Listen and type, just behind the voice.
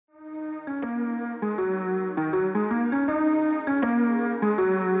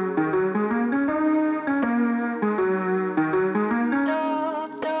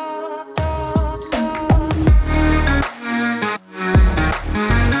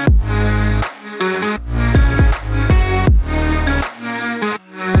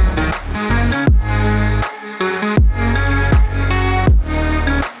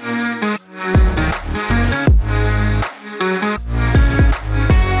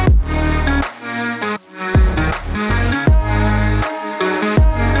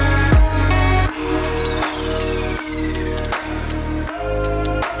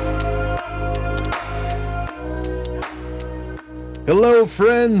Hello,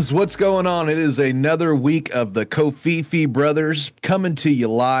 friends. What's going on? It is another week of the Kofifi Brothers coming to you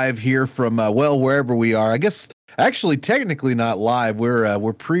live here from wherever we are. I guess actually technically not live.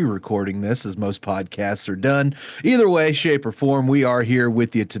 We're pre-recording this, as most podcasts are done. Either way, shape or form, we are here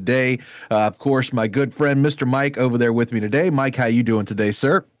with you today. Of course, my good friend Mr. Mike over there with me today. Mike, how you doing today,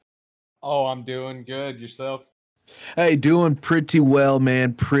 sir? Oh, I'm doing good. Yourself? Hey, doing pretty well,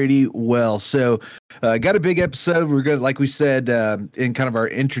 man. Pretty well. So, got a big episode. We're going to, like we said, in kind of our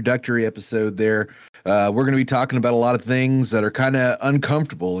introductory episode there, we're going to be talking about a lot of things that are kind of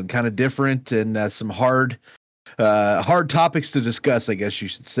uncomfortable and kind of different and some hard topics to discuss, I guess you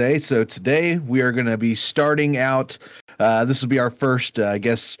should say. So today we are going to be starting out. This will be our first, I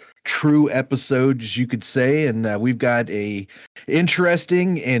guess, true episode, as you could say, and we've got a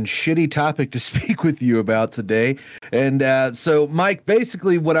interesting and shitty topic to speak with you about today. And so, Mike,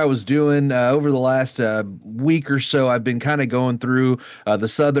 basically what I was doing over the last week or so, I've been kind of going through the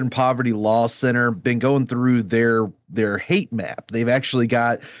Southern Poverty Law Center, been going through their hate map. They've actually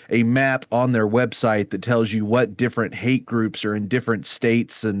got a map on their website that tells you what different hate groups are in different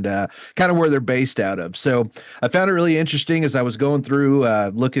states and kind of where they're based out of. So I found it really interesting as I was going through,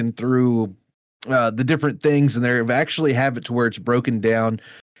 looking through the different things, and they actually have it to where it's broken down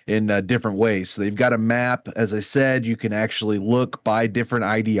in different ways. So they've got a map. As I said, you can actually look by different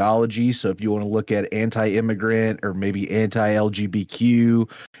ideologies. So if you want to look at anti-immigrant or maybe anti-LGBTQ,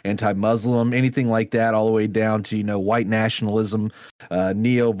 anti-Muslim, anything like that, all the way down to, white nationalism,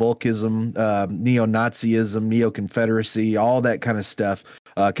 neo-Volkism, neo-Nazism, neo-Confederacy, all that kind of stuff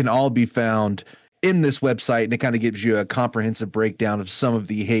can all be found in this website, and it kind of gives you a comprehensive breakdown of some of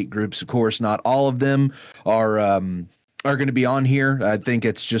the hate groups. Of course, not all of them are going to be on here. I think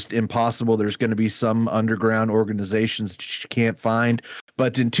it's just impossible. There's going to be some underground organizations that you can't find.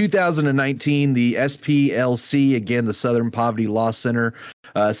 But in 2019, the SPLC, again, the Southern Poverty Law Center,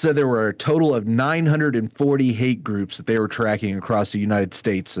 said there were a total of 940 hate groups that they were tracking across the United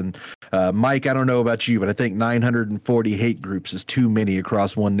States. And Mike, I don't know about you, but I think 940 hate groups is too many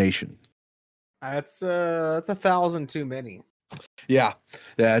across one nation. That's 1,000 too many. Yeah,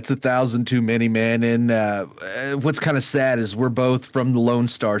 it's 1,000 too many, man. And what's kind of sad is we're both from the Lone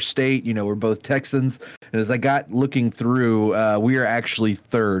Star State. We're both Texans. And as I got looking through, we are actually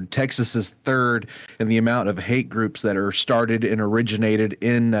third. Texas is third in the amount of hate groups that are started and originated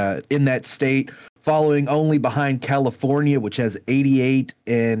in that state, following only behind California, which has 88,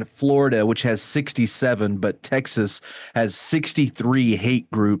 and Florida, which has 67. But Texas has 63 hate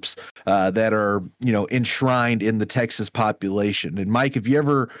groups that are, enshrined in the Texas population. And Mike, have you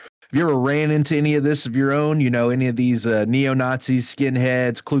ever ran into any of this of your own? Any of these neo-Nazis,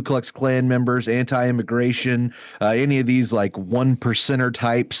 skinheads, Ku Klux Klan members, anti-immigration, any of these like 1%er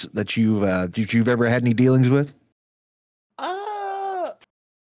types that you've ever had any dealings with?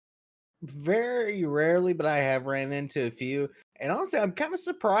 Very rarely, but I have ran into a few. And honestly, I'm kind of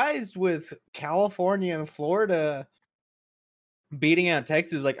surprised with California and Florida beating out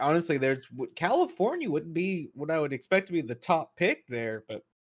Texas. Like, honestly, California wouldn't be what I would expect to be the top pick there, but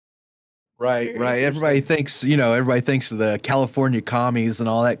Right. Everybody thinks, of the California commies and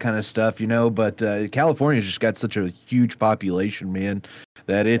all that kind of stuff, but California's just got such a huge population, man,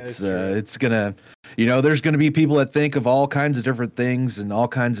 that it's gonna, there's gonna be people that think of all kinds of different things in all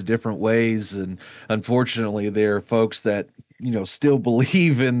kinds of different ways, and unfortunately, there are folks that still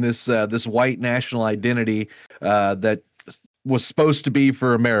believe in this white national identity that was supposed to be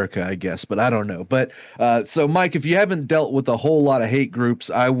for America, I guess, but I don't know. But so, Mike, if you haven't dealt with a whole lot of hate groups,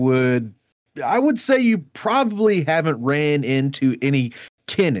 I would say you probably haven't ran into any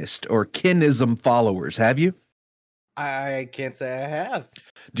Kinist or Kinism followers, have you? I can't say I have.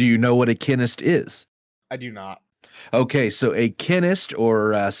 Do you know what a Kinist is? I do not. Okay, so a Kinist,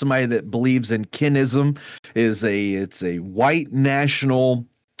 or somebody that believes in Kinism, it's a white national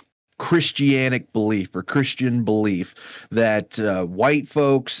Christianic belief or Christian belief that white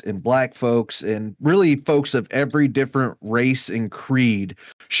folks and black folks and really folks of every different race and creed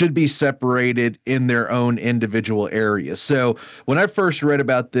should be separated in their own individual areas. So when I first read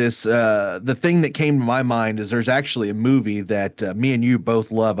about this, the thing that came to my mind is there's actually a movie that me and you both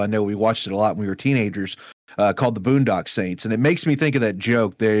love. I know we watched it a lot when we were teenagers. Called the Boondock Saints, and it makes me think of that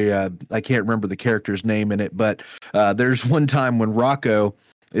joke. I can't remember the character's name in it, but there's one time when Rocco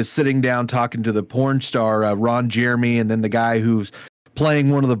is sitting down talking to the porn star Ron Jeremy, and then the guy who's playing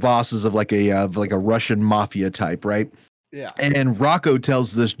one of the bosses of like a Russian mafia type, right? Yeah. And Rocco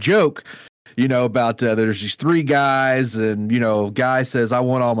tells this joke, about there's these three guys, and guy says, I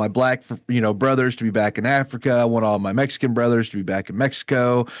want all my black brothers to be back in Africa, I want all my Mexican brothers to be back in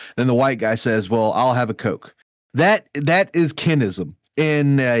Mexico. Then the white guy says, well, I'll have a Coke. That is kinism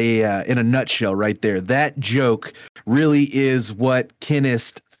in a nutshell right there. That joke really is what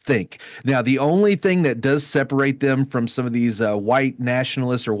kinists think. Now, the only thing that does separate them from some of these white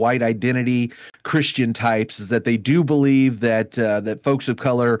nationalists or white identity Christian types is that they do believe that that folks of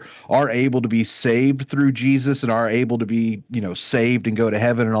color are able to be saved through Jesus and are able to be, saved and go to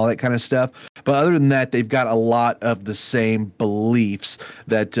heaven and all that kind of stuff. But other than that, they've got a lot of the same beliefs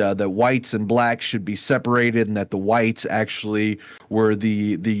that that whites and blacks should be separated, and that the whites actually were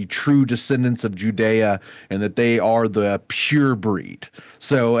the true descendants of Judea, and that they are the pure breed.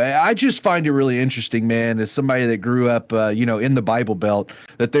 So I just find it really interesting, man, as somebody that grew up, in the Bible Belt,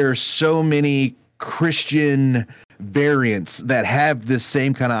 that there are so many Christian variants that have this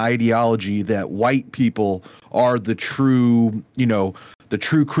same kind of ideology that white people are the true, the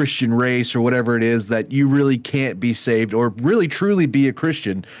true Christian race or whatever it is, that you really can't be saved or really truly be a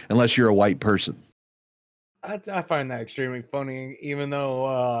Christian unless you're a white person. I find that extremely funny, even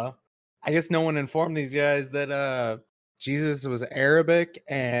though I guess no one informed these guys that Jesus was Arabic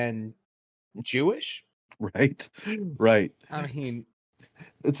and Jewish. Right. Right. I mean,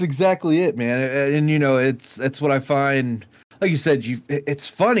 It's exactly it, man. And that's what I find. Like you said, it's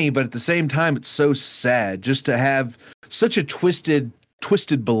funny, but at the same time, it's so sad just to have such a twisted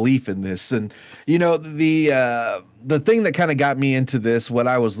belief in this. And the thing that kind of got me into this, what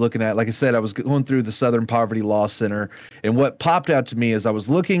I was looking at, like I said, I was going through the Southern Poverty Law Center, and what popped out to me is I was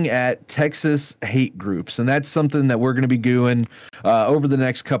looking at Texas hate groups, and that's something that we're going to be doing over the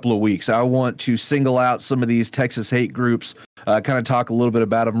next couple of weeks. I want to single out some of these Texas hate groups, kind of talk a little bit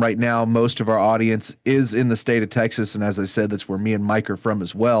about them. Right now, most of our audience is in the state of Texas, and as I said, that's where me and Mike are from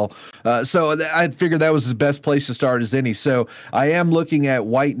as well. So I figured that was the best place to start as any. So I am looking at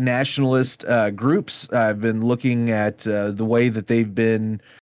white nationalist groups. I've been looking at the way that they've been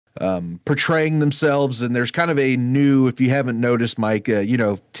portraying themselves, and there's kind of a new, if you haven't noticed, Mike,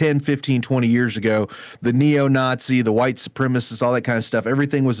 10, 15, 20 years ago, the neo-Nazi, the white supremacists, all that kind of stuff,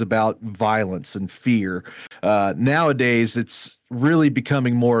 everything was about violence and fear. Nowadays, it's really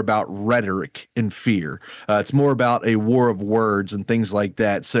becoming more about rhetoric and fear. It's more about a war of words and things like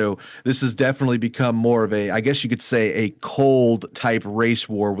that. So this has definitely become more of a, I guess you could say, a cold type race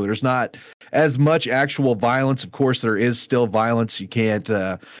war where there's not as much actual violence. Of course, there is still violence. You can't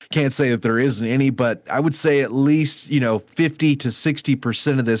say that there isn't any, but I would say at least 50 to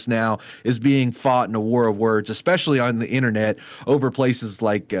 60% of this now is being fought in a war of words, especially on the internet, over places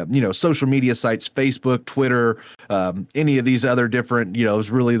like social media sites, Facebook, Twitter, any of these other different, it's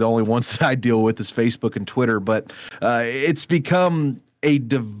really the only ones that I deal with is Facebook and Twitter, but it's become a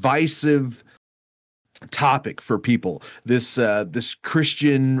divisive topic for people. This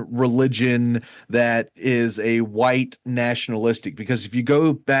Christian religion that is a white nationalistic, because if you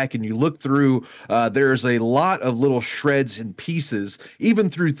go back and you look through, there's a lot of little shreds and pieces, even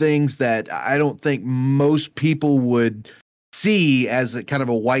through things that I don't think most people would see as a kind of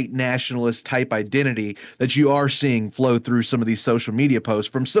a white nationalist type identity, that you are seeing flow through some of these social media posts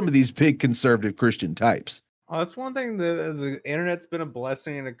from some of these big conservative Christian types. oh, that's one thing the internet's been a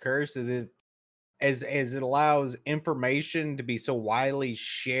blessing and a curse, is it as it allows information to be so widely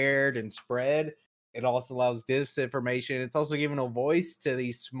shared and spread. It also allows disinformation. It's also given a voice to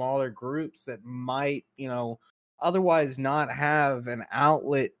these smaller groups that might, otherwise not have an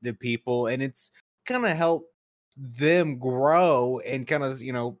outlet to people, and it's kind of helped them grow, and kind of,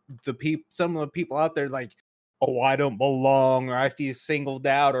 some of the people out there like, oh, I don't belong, or I feel singled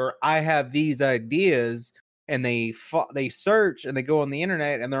out, or I have these ideas, and they search and they go on the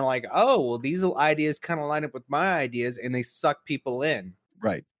internet and they're like, oh, well, these ideas kind of line up with my ideas, and they suck people in.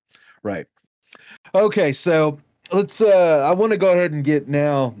 Right. Right. Okay, so let's I want to go ahead and get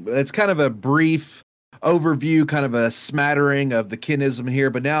now, it's kind of a brief overview, kind of a smattering of the Kinism here,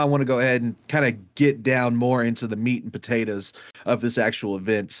 but now I want to go ahead and kind of get down more into the meat and potatoes of this actual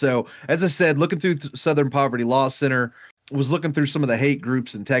event. So, as I said, looking through Southern Poverty Law Center, was looking through some of the hate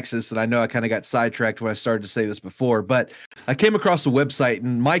groups in Texas, and I know I kind of got sidetracked when I started to say this before, but I came across the website,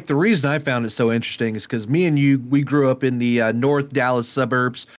 and Mike, the reason I found it so interesting is because me and you, we grew up in the North Dallas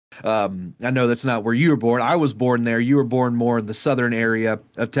suburbs. I know that's not where you were born. I was born there. You were born more in the southern area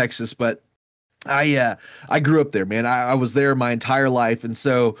of Texas, but I grew up there, man. I was there my entire life, and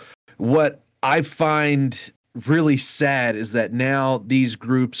so what I find really sad is that now these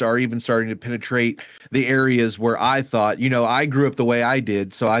groups are even starting to penetrate the areas where I thought, I grew up the way I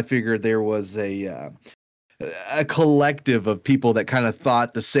did, so I figured there was a collective of people that kind of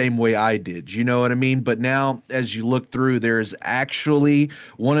thought the same way I did. You know what I mean? But now, as you look through, there is actually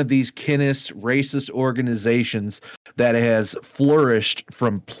one of these kinist racist organizations that has flourished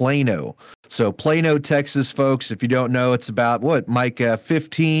from Plano. So Plano, Texas, folks, if you don't know, it's about what, Mike,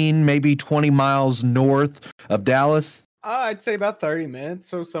 15, maybe 20 miles north of Dallas? I'd say about 30 minutes,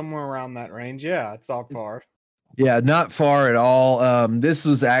 so somewhere around that range. Yeah, it's not far. Yeah, not far at all. This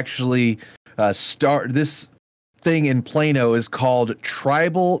was actually this thing in Plano is called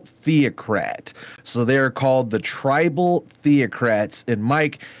Tribal Theocrat. So they're called the Tribal Theocrats. And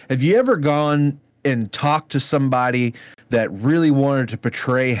Mike, have you ever gone and talked to somebody that really wanted to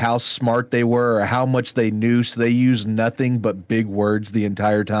portray how smart they were or how much they knew, so they used nothing but big words the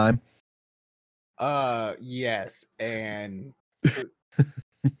entire time? Yes, and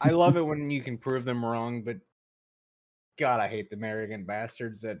I love it when you can prove them wrong, but God, I hate the arrogant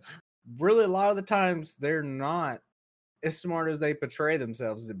bastards that really a lot of the times they're not as smart as they portray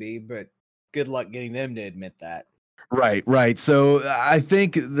themselves to be, but good luck getting them to admit that. Right. So I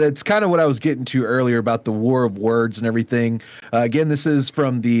think that's kind of what I was getting to earlier about the war of words and everything. Again, this is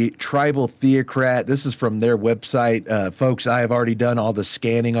from the Tribal Theocrat. This is from their website. Folks, I have already done all the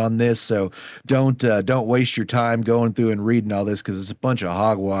scanning on this, so don't waste your time going through and reading all this because it's a bunch of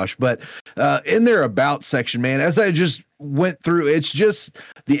hogwash. But in their about section, man, as I just went through, it's just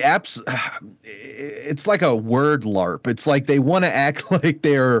the apps, it's like a word LARP. It's like they want to act like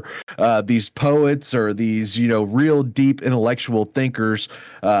they're these poets or these real deep intellectual thinkers,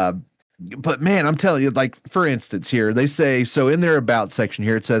 but man, I'm telling you, like, for instance, here they say, so in their about section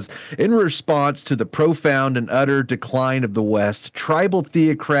here, it says, in response to the profound and utter decline of the West, Tribal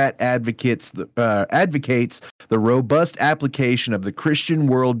Theocrat advocates the robust application of the Christian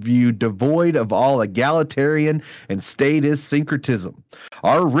worldview devoid of all egalitarian and statist syncretism.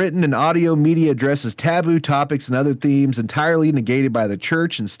 Our written and audio media addresses taboo topics and other themes entirely negated by the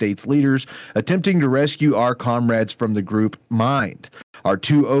church and state's leaders attempting to rescue our comrades from the group mind. Our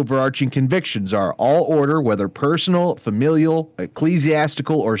two overarching convictions are all order, whether personal, familial,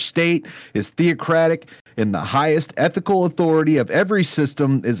 ecclesiastical, or state, is theocratic, and the highest ethical authority of every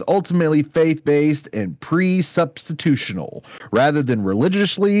system is ultimately faith-based and pre-substitutional, rather than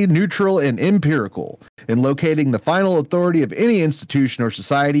religiously neutral and empirical. In locating the final authority of any institution or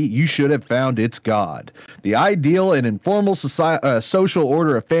society, you should have found its God. The ideal and informal social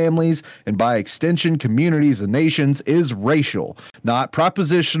order of families, and by extension communities and nations, is racial, not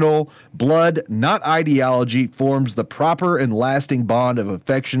propositional. Blood, not ideology, forms the proper and lasting bond of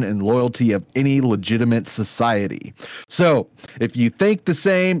affection and loyalty of any legitimate society. So, if you think the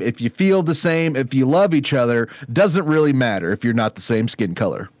same, if you feel the same, if you love each other, doesn't really matter if you're not the same skin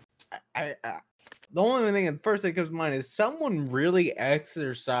color. The only thing that first thing comes to mind is someone really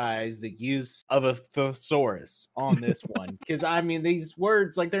exercised the use of a thesaurus on this one. Because I mean, these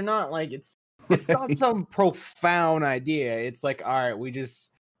words, like, they're not like it's not some profound idea. It's like, all right,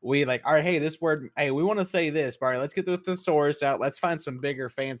 all right, hey, this word, hey, we want to say this. All right, let's get the thesaurus out. Let's find some bigger,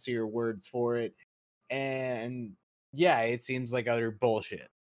 fancier words for it. And yeah, it seems like other bullshit.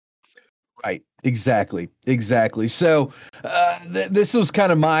 Right. Exactly. So this was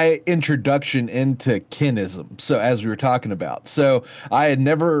kind of my introduction into Kinism. So as we were talking about, so I had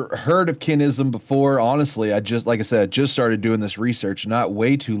never heard of Kinism before. Honestly, I just started doing this research not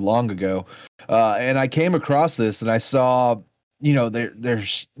way too long ago. And I came across this and I saw,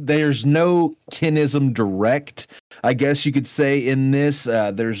 there's no Kinism direct, I guess you could say, in this.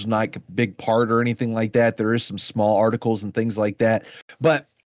 There's not a big part or anything like that. There is some small articles and things like that. But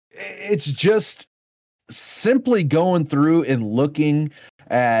it's just simply going through and looking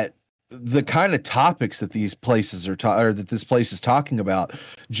at the kind of topics that these places are or that this place is talking about,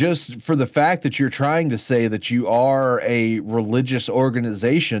 just for the fact that you're trying to say that you are a religious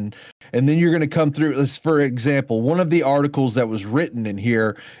organization and then you're going to come through. For example, one of the articles that was written in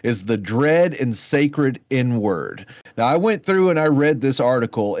here is the dread and sacred N-word. Now, I went through and I read this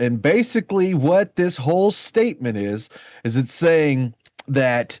article, and basically what this whole statement is it's saying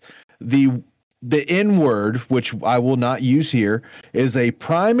that the N-word, which I will not use here, is a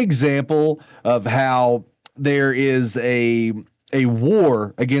prime example of how there is a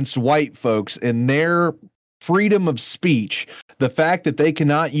war against white folks and their freedom of speech. The fact that they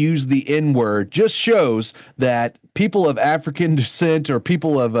cannot use the N-word just shows that people of African descent or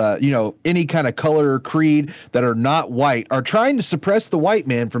people of any kind of color or creed that are not white are trying to suppress the white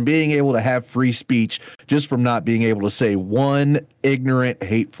man from being able to have free speech just from not being able to say one ignorant,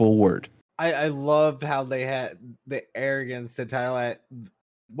 hateful word. I loved how they had the arrogance to title it.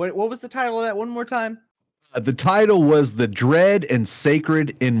 What was the title of that one more time? The title was The Dread and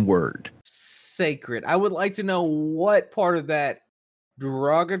Sacred N-word. Sacred. I would like to know what part of that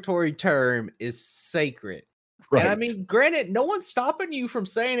derogatory term is sacred. Right. And I mean, granted, no one's stopping you from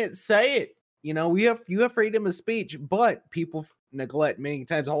saying it. Say it. You know, you have freedom of speech, but people neglect many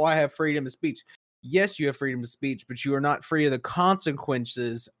times. Oh, I have freedom of speech. Yes, you have freedom of speech, but you are not free of the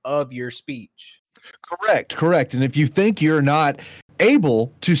consequences of your speech. Correct. And if you think you're not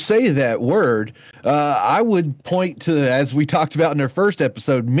able to say that word, I would point to, as we talked about in our first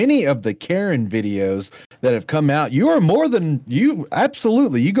episode, many of the Karen videos that have come out. You are more than you.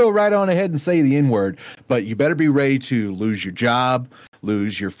 Absolutely. You go right on ahead and say the N-word, but you better be ready to lose your job,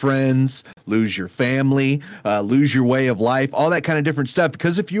 lose your friends, lose your family, lose your way of life, all that kind of different stuff.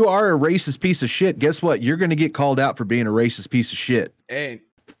 Because if you are a racist piece of shit, guess what? You're going to get called out for being a racist piece of shit. And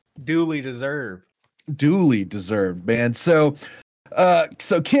duly deserved. Duly deserved, man. So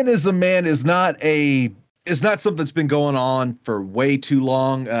Kinism, man, is not something that's been going on for way too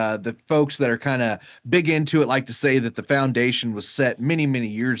long. The folks that are kind of big into it like to say that the foundation was set many, many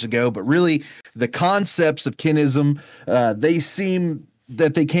years ago, but really the concepts of Kinism, they seem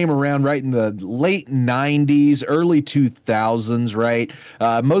that they came around right in the late 90s, early 2000s, right?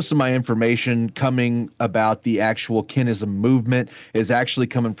 Most of my information coming about the actual Kinism movement is actually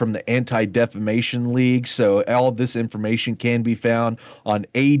coming from the Anti-Defamation League. So all of this information can be found on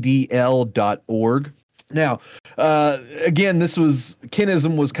adl.org. Now, again,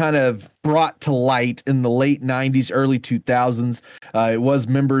 Kinism was kind of brought to light in the late 90s, early 2000s. It was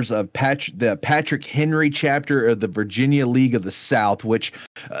members of the Patrick Henry chapter of the Virginia League of the South, which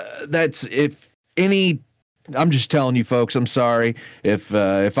I'm just telling you folks, I'm sorry if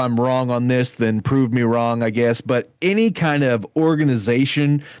I'm wrong on this, then prove me wrong, I guess. But any kind of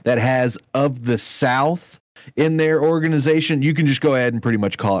organization that has of the South in their organization, you can just go ahead and pretty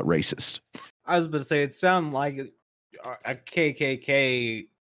much call it racist. I was about to say, it sounded like a KKK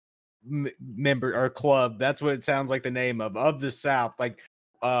member or club. That's what it sounds like, the name of the South. Like,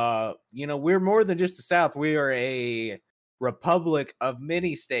 we're more than just the South. We are a republic of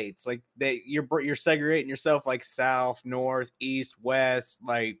many states. Like, you're segregating yourself like South, North, East, West.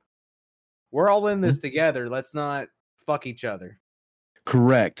 Like, we're all in this together. Let's not fuck each other.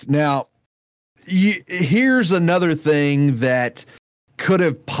 Correct. Now, here's another thing that could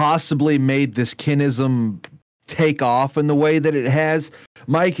have possibly made this Kinism take off in the way that it has.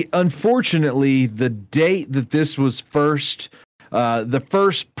 Mike, unfortunately, the date that this was the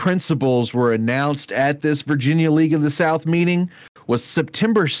first principles were announced at this Virginia League of the South meeting was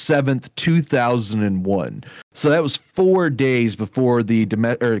September 7th, 2001. So that was 4 days before the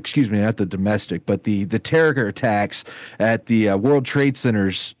not the domestic, but the terror attacks at the World Trade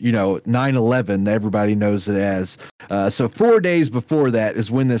Centers, 9/11, everybody knows it as. So 4 days before that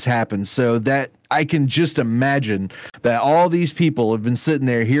is when this happened. So that I can just imagine that all these people have been sitting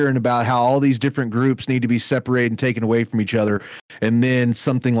there hearing about how all these different groups need to be separated and taken away from each other. And then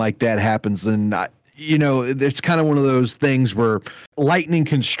something like that happens. And it's kind of one of those things where lightning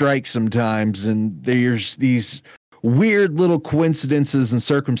can strike sometimes, and there's these weird little coincidences and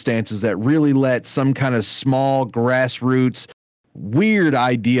circumstances that really let some kind of small grassroots weird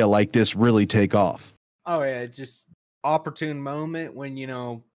idea like this really take off. Oh yeah, just opportune moment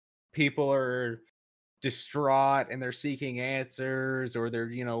when people are distraught and they're seeking answers, or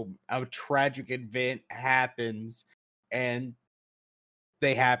they're a tragic event happens and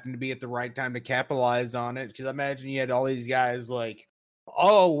they happen to be at the right time to capitalize on it. Because I imagine you had all these guys like,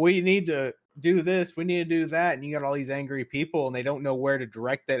 oh, we need to do this, we need to do that, and you got all these angry people and they don't know where to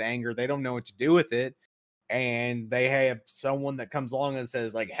direct that anger, they don't know what to do with it, and they have someone that comes along and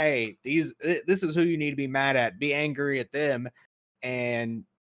says like, hey, this is who you need to be mad at, be angry at them, and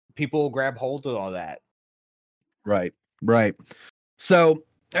people will grab hold of all that. Right. So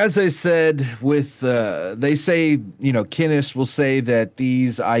as I said, with they say, Kinnis will say that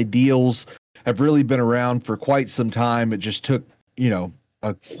these ideals have really been around for quite some time. It just took,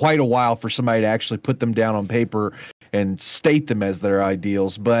 quite a while for somebody to actually put them down on paper and state them as their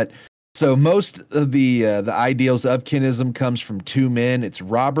ideals. But so most of the ideals of Kinism comes from two men. It's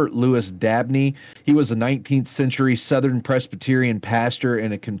Robert Louis Dabney. He was a 19th century Southern Presbyterian pastor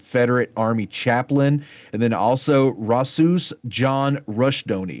and a Confederate Army chaplain, and then also Rossus John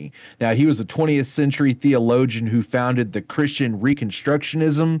Rushdoni. Now, he was a 20th century theologian who founded the Christian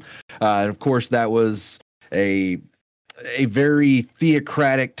Reconstructionism. And of course, that was a very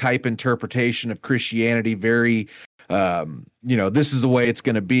theocratic type interpretation of Christianity, very this is the way it's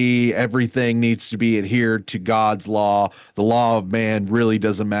going to be. Everything needs to be adhered to God's law. The law of man really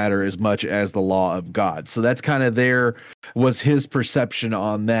doesn't matter as much as the law of God. So that's kind of was his perception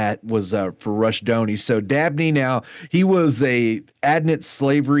on that was for Rushdoni. So Dabney, now he was a adamant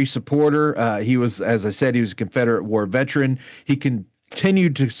slavery supporter. He was, as I said, he was a Confederate War veteran. He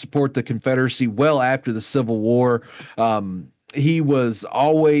continued to support the Confederacy well after the Civil War. He was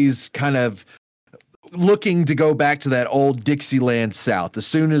always kind of looking to go back to that old Dixieland South. As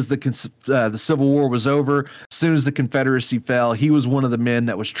soon as the Civil War was over, as soon as the Confederacy fell, he was one of the men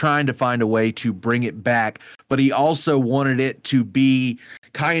that was trying to find a way to bring it back. But he also wanted it to be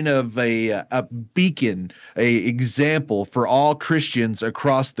kind of a beacon, a example for all Christians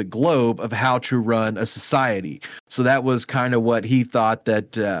across the globe of how to run a society. So that was kind of what he thought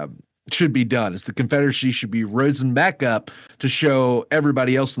that should be done, is the Confederacy should be risen back up to show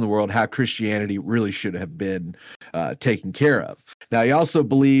everybody else in the world how Christianity really should have been taken care of. Now, he also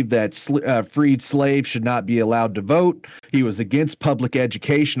believed that freed slaves should not be allowed to vote. He was against public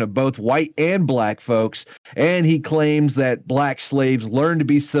education of both white and black folks, and he claims that black slaves learned to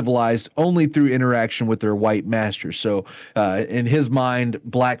be civilized only through interaction with their white masters. So in his mind,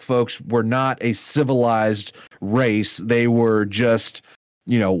 black folks were not a civilized race. They were just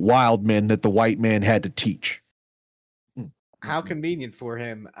wild men that the white man had to teach. How convenient for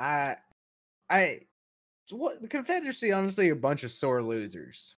him. The Confederacy, honestly, a bunch of sore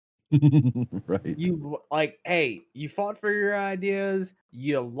losers. Right. You hey, you fought for your ideas,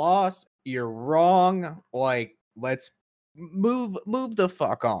 you lost, you're wrong. Like, let's move the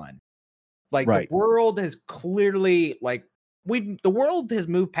fuck on. Like, right. The world has clearly, the world has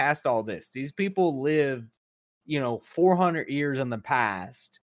moved past all this. These people live 400 years in the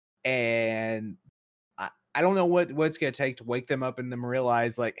past, and I don't know what's gonna take to wake them up and them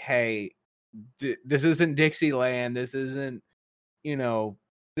realize, like, hey, this isn't Dixieland, this isn't the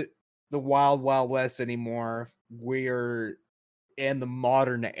wild west anymore. We're in the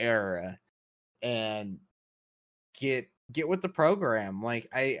modern era, and get with the program. Like,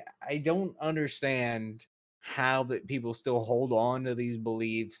 I don't understand how that people still hold on to these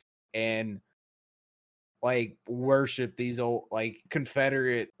beliefs and worship these old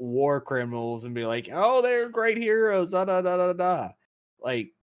Confederate war criminals and be like, oh, they're great heroes, da da da da da. Like,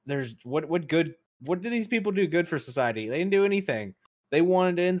 there's what did these people do good for society? They didn't do anything. They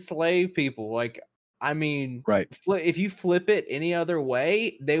wanted to enslave people. Like, I mean, right. If you flip it any other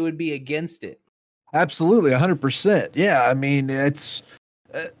way, they would be against it. Absolutely, 100%. Yeah, I mean, that's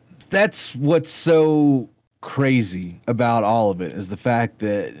what's so crazy about all of it, is the fact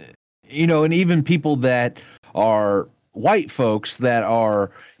that and even people that are white folks that are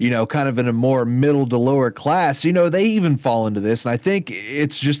kind of in a more middle to lower class, they even fall into this. And I think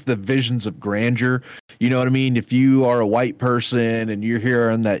it's just the visions of grandeur. You know what I mean? If you are a white person and you're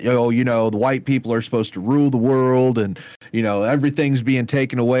hearing that, the white people are supposed to rule the world, and everything's being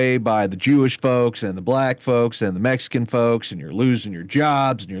taken away by the Jewish folks and the black folks and the Mexican folks, and you're losing your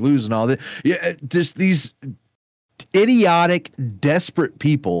jobs and you're losing all that. Yeah, just these idiotic, desperate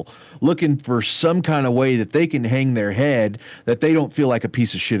people looking for some kind of way that they can hang their head, that they don't feel like a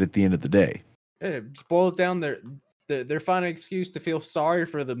piece of shit at the end of the day. It just boils down they're finding an excuse to feel sorry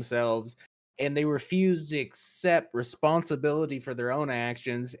for themselves, and they refuse to accept responsibility for their own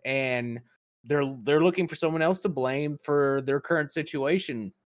actions, and they're looking for someone else to blame for their current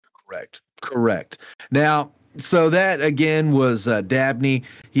situation. Correct. Now, so that again was Dabney.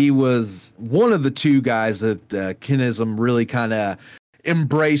 He was one of the two guys that Kinism really kind of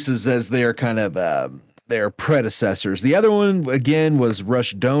embraces as their kind of their predecessors. The other one again was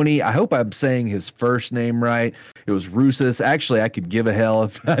Rushdoni. I hope I'm saying his first name right. It was Russus. Actually, I could give a hell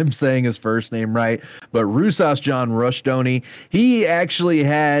if I'm saying his first name right. But Russus John Rushdoni, he actually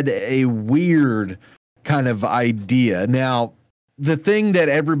had a weird kind of idea. Now, the thing that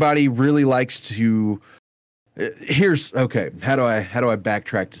everybody really likes to how do I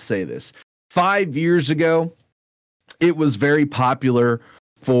backtrack to say this? 5 years ago, it was very popular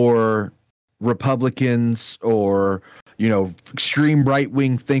for Republicans or, extreme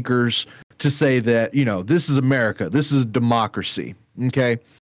right-wing thinkers to say that, this is America, this is a democracy. Okay.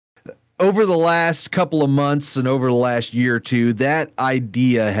 Over the last couple of months and over the last year or two, that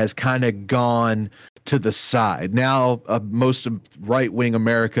idea has kind of gone to the side. Now, most of right-wing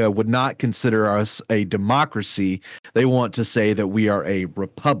America would not consider us a democracy. They want to say that we are a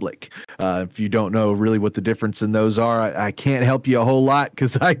republic. If you don't know really what the difference in those are, I can't help you a whole lot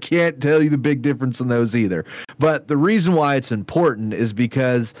because I can't tell you the big difference in those either. But the reason why it's important is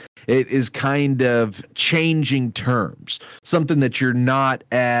because it is kind of changing terms, something that you're not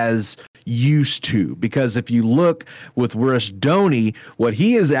as used to. Because if you look with Rushdoni, what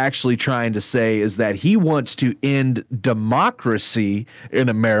he is actually trying to say is that he wants to end democracy in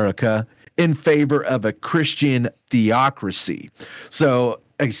America in favor of a Christian theocracy. So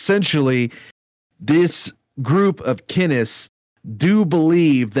essentially, this group of Kinists do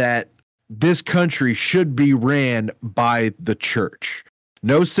believe that this country should be ran by the church.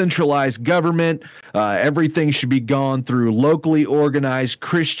 No centralized government. Everything should be gone through locally organized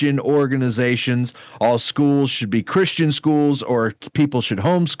Christian organizations. All schools should be Christian schools, or people should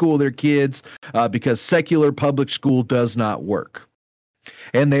homeschool their kids because secular public school does not work.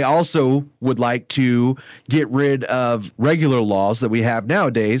 And they also would like to get rid of regular laws that we have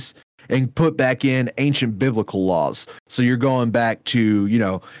nowadays and put back in ancient biblical laws. So you're going back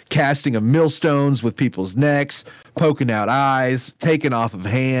to, casting of millstones with people's necks, poking out eyes, taking off of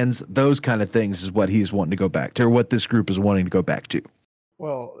hands, those kind of things is what he's wanting to go back to, or what this group is wanting to go back to.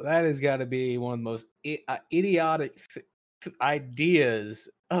 Well, that has got to be one of the most idiotic ideas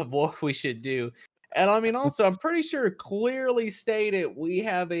of what we should do. And I mean, also, I'm pretty sure clearly stated we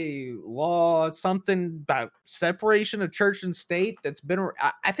have a law, something about separation of church and state that's been,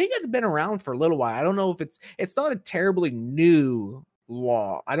 I think it's been around for a little while. I don't know if it's not a terribly new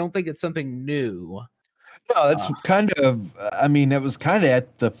law. I don't think it's something new. No, that's it was kind of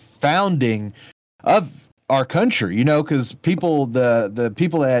at the founding of our country, because the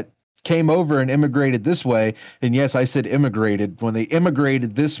people that came over and immigrated this way, and yes, I said immigrated, when they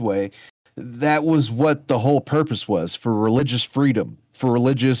immigrated this way, that was what the whole purpose was, for religious freedom, for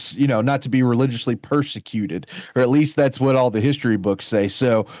religious, not to be religiously persecuted, or at least that's what all the history books say.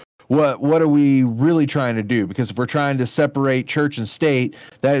 So what are we really trying to do? Because if we're trying to separate church and state,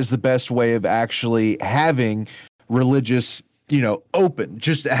 that is the best way of actually having religious,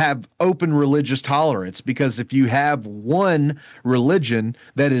 just to have open religious tolerance. Because if you have one religion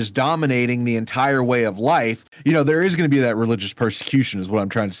that is dominating the entire way of life, there is going to be that religious persecution, is what I'm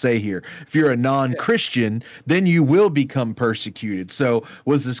trying to say here. If you're a non-Christian, then you will become persecuted. So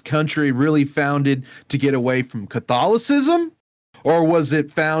was this country really founded to get away from Catholicism? Or was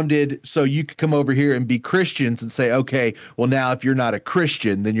it founded so you could come over here and be Christians and say, okay, well, now if you're not a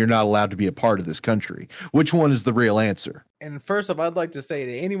Christian, then you're not allowed to be a part of this country? Which one is the real answer? And first off, I'd like to say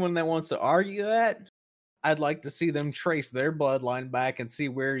to anyone that wants to argue that, I'd like to see them trace their bloodline back and see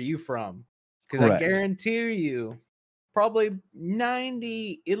where you from. Because I guarantee you, probably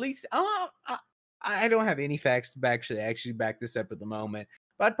 90, at least, I don't have any facts to actually back this up at the moment,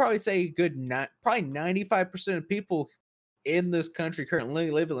 but I'd probably say probably 95% of people in this country currently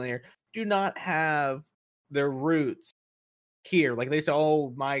living there do not have their roots here. Like they say,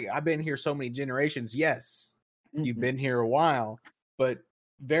 oh my, I've been here so many generations. Yes, you've been here a while, but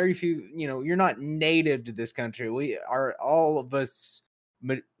very few, you're not native to this country. We are, all of us,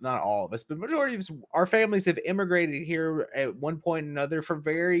 not all of us, but majority of us, our families have immigrated here at one point or another for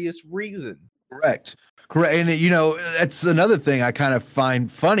various reasons. Correct. And that's another thing I kind of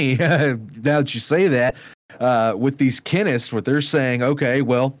find funny now that you say that. With these Kinists, what they're saying, okay,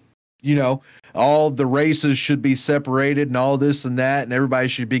 well, all the races should be separated and all this and that, and everybody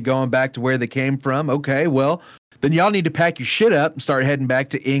should be going back to where they came from. Okay, well, then y'all need to pack your shit up and start heading back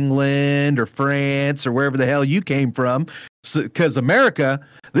to England or France or wherever the hell you came from. Because America,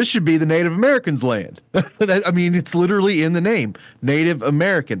 this should be the Native Americans' land. It's literally in the name. Native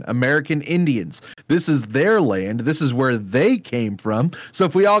American, American Indians. This is their land. This is where they came from. So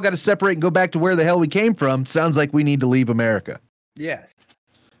if we all got to separate and go back to where the hell we came from, sounds like we need to leave America. Yes.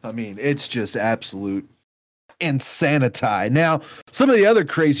 It's just absolute insanity. Now, some of the other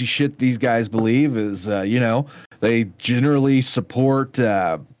crazy shit these guys believe is, they generally support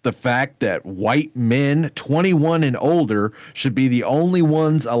the fact that white men 21 and older should be the only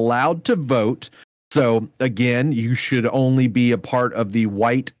ones allowed to vote. So again, you should only be a part of the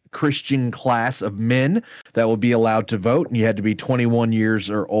white Christian class of men that will be allowed to vote, and you had to be 21 years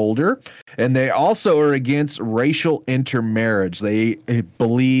or older. And they also are against racial intermarriage. They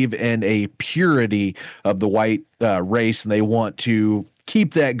believe in a purity of the white race, and they want to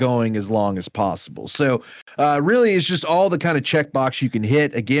keep that going as long as possible. So really, it's just all the kind of checkbox you can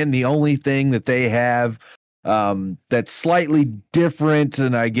hit. Again, the only thing that they have that's slightly different,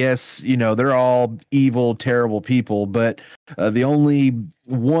 and I guess, you know, they're all evil, terrible people, but the only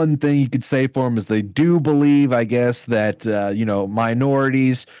one thing you could say for them is they do believe, I guess, that you know,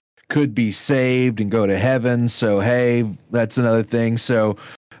 minorities could be saved and go to heaven. So hey, that's another thing. So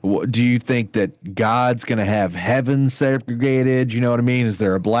do you think that God's going to have heaven segregated? You know what I mean? Is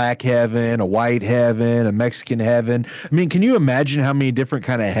there a black heaven, a white heaven, a Mexican heaven? I mean, can you imagine how many different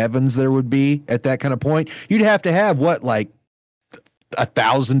kind of heavens there would be at that kind of point? You'd have to have what, like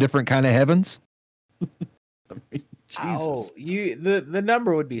 1,000 different kind of heavens? I mean, Jesus. Oh, the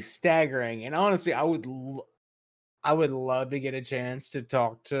number would be staggering. And honestly, I would love to get a chance to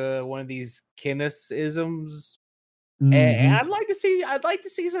talk to one of these Kinisms. And I'd like to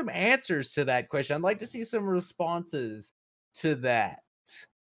see some answers to that question. I'd like to see some responses to that.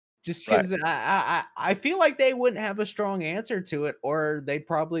 Just because I feel like they wouldn't have a strong answer to it, or they'd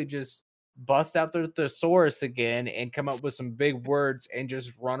probably just bust out their thesaurus again and come up with some big words and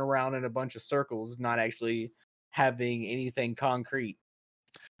just run around in a bunch of circles, not actually having anything concrete.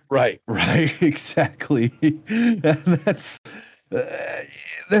 Right, exactly. And uh,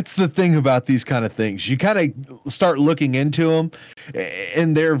 that's the thing about these kind of things. You kind of start looking into them,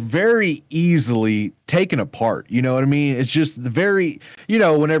 and they're very easily taken apart. You know what I mean? It's just you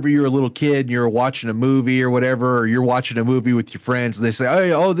know, whenever you're a little kid and you're watching a movie or whatever, or you're watching a movie with your friends, and they say,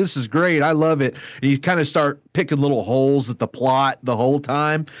 oh, this is great, I love it. And you kind of start picking little holes at the plot the whole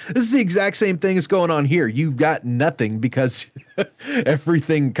time. This is the exact same thing that's going on here. You've got nothing because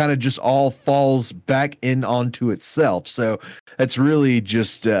everything kind of just all falls back in onto itself. So that's really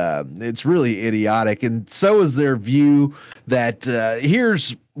just it's really idiotic. And so is their view that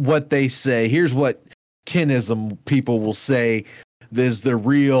here's what they say, here's what Kinism people will say is the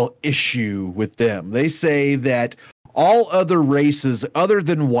real issue with them. They say that all other races other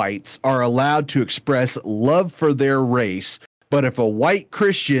than whites are allowed to express love for their race, but if a white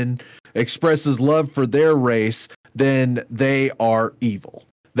Christian expresses love for their race, then they are evil.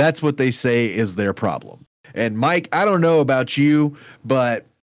 That's what they say is their problem. And Mike, I don't know about you, but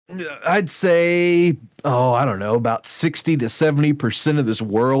I'd say, I don't know, about 60 to 70% of this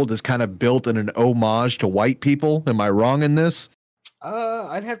world is kind of built in an homage to white people. Am I wrong in this?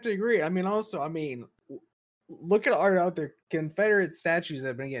 I'd have to agree. I mean, also, look at art out there. Confederate statues that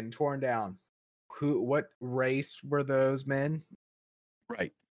have been getting torn down. What race were those men?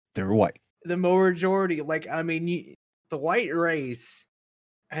 Right. They were white. The majority, the white race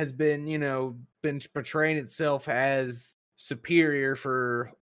has been, been portraying itself as superior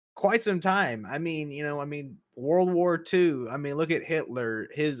for quite some time. World War II. Look at Hitler,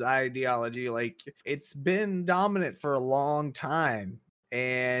 his ideology. Like, it's been dominant for a long time,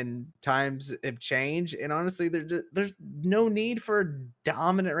 and times have changed. And honestly, there's no need for a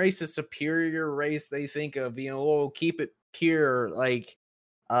dominant race, a superior race. They think of, keep it pure. Like,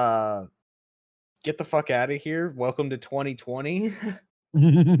 get the fuck out of here. Welcome to 2020.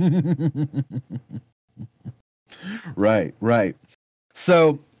 Right.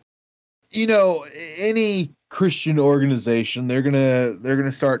 So, any Christian organization, they're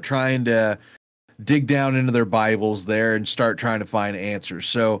gonna start trying to dig down into their Bibles there and start trying to find answers.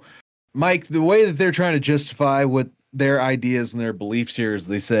 So, Mike, the way that they're trying to justify what their ideas and their beliefs here is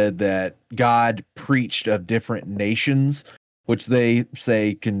they said that God preached of different nations, which they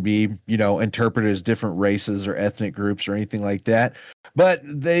say can be, interpreted as different races or ethnic groups or anything like that. But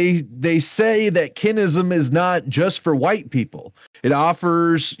they say that Kinism is not just for white people. It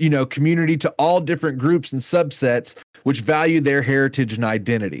offers, community to all different groups and subsets which value their heritage and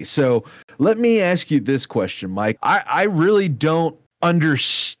identity. So let me ask you this question, Mike. I really don't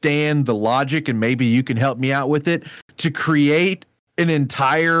understand the logic, and maybe you can help me out with it, to create an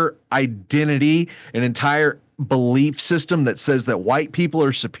entire identity, an entire belief system that says that white people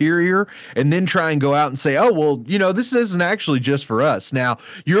are superior, and then try and go out and say, oh, well, this isn't actually just for us. Now,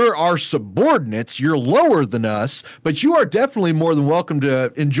 you're our subordinates, you're lower than us, but you are definitely more than welcome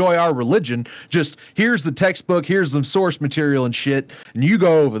to enjoy our religion. Just here's the textbook, here's the source material and shit, and you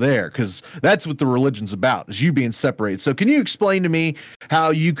go over there, because that's what the religion's about, is you being separated. So can you explain to me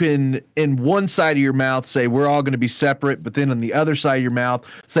how you can, in one side of your mouth, say we're all going to be separate, but then on the other side of your mouth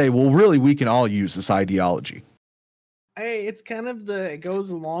say, well, really, we can all use this ideology? Hey, it's kind of it goes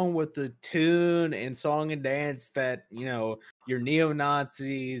along with the tune and song and dance that, your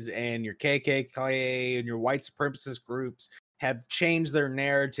neo-Nazis and your KKK and your white supremacist groups have changed their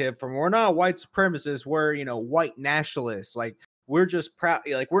narrative from, we're not white supremacists, we're, white nationalists. Like, we're just proud,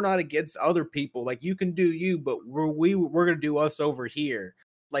 like we're not against other people. Like you can do you, but we're gonna do us over here.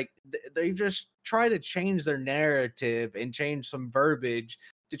 Like they just try to change their narrative and change some verbiage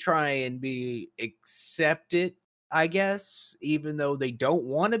to try and be accepted, I guess, even though they don't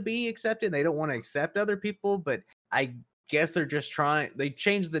want to be accepted, they don't want to accept other people, but I guess they're just trying, they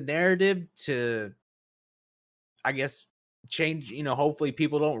change the narrative to, I guess, change, hopefully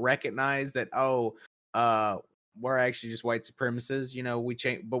people don't recognize that, oh, we're actually just white supremacists, we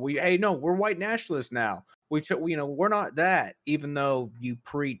change, but hey, no, we're white nationalists now. We're not that, even though you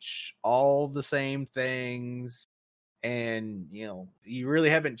preach all the same things and, you really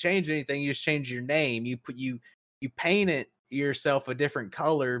haven't changed anything. You just change your name. You paint it yourself a different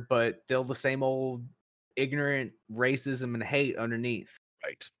color, but still the same old ignorant racism and hate underneath.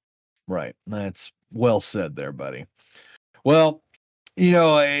 Right. Right. That's well said there, buddy. Well,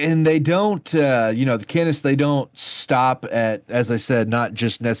 and they don't, the Kenists, they don't stop at, as I said, not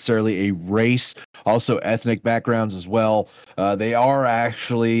just necessarily a race, also ethnic backgrounds as well. They are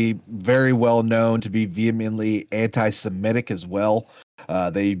actually very well known to be vehemently anti-Semitic as well.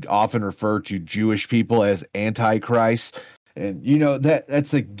 They often refer to Jewish people as antichrist. And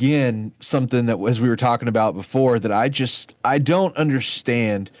that's again something that, as we were talking about before, that I don't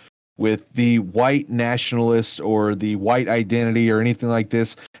understand with the white nationalist or the white identity or anything like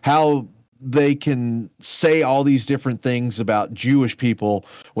this, how they can say all these different things about Jewish people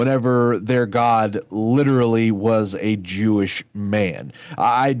whenever their God literally was a Jewish man.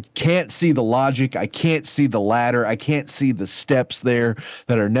 I can't see the logic. I can't see the ladder. I can't see the steps there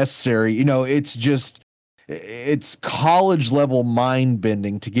that are necessary. It's college level mind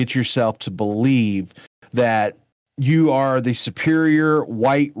bending to get yourself to believe that you are the superior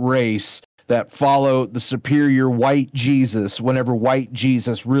white race that follow the superior white Jesus whenever white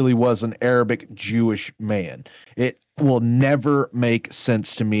Jesus really was an Arabic Jewish man. It will never make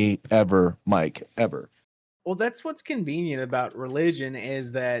sense to me ever, Mike, ever. Well, that's what's convenient about religion,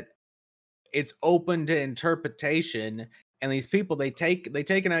 is that it's open to interpretation, and these people, they take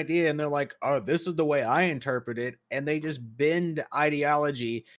an idea and they're like, oh, this is the way I interpret it, and they just bend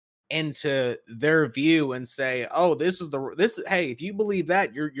ideology into their view and say, oh, hey, if you believe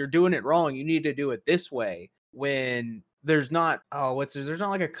that, you're doing it wrong, you need to do it this way, when there's not there's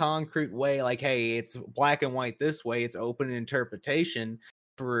not like a concrete way, like, hey, it's black and white this way. It's open interpretation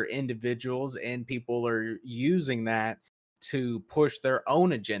for individuals, and people are using that to push their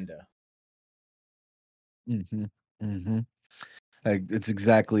own agenda. Mm-hmm. Mm-hmm. It's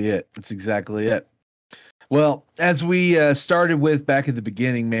exactly it. It's exactly it. Well, as we started with back at the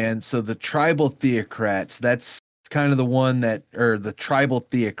beginning, man, so the tribal theocrats, that's kind of the one that, or the tribal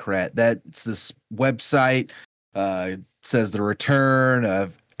theocrat, that's this website, says the return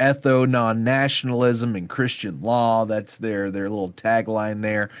of ethno-non-nationalism and Christian law. That's their little tagline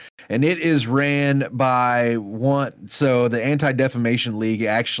there. And it is ran by one, so the Anti-Defamation League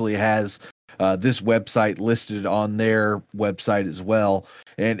actually has this website listed on their website as well.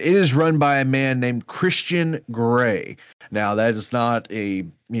 And it is run by a man named Christian Gray. Now, that is not a,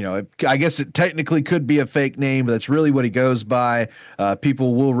 I guess it technically could be a fake name, but that's really what he goes by.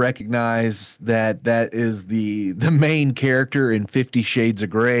 People will recognize that is the main character in 50 Shades of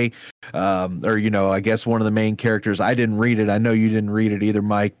Grey. Or, I guess one of the main characters. I didn't read it. I know you didn't read it either,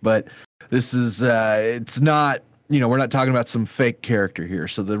 Mike, but this is, it's not, we're not talking about some fake character here.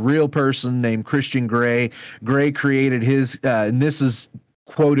 So the real person named Christian Gray created his, and this is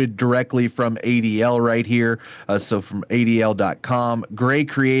quoted directly from ADL right here. So from ADL.com, Gray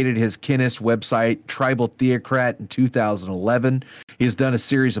created his Kinist website, Tribal Theocrat, in 2011. He has done a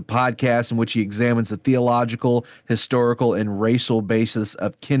series of podcasts in which he examines the theological, historical, and racial basis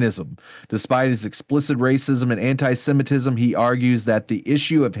of Kinism. Despite his explicit racism and anti-Semitism, he argues that the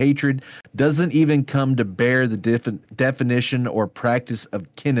issue of hatred doesn't even come to bear the definition or practice of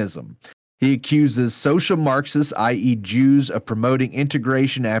Kinism. He accuses social Marxists, i.e. Jews, of promoting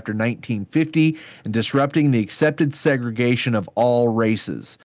integration after 1950 and disrupting the accepted segregation of all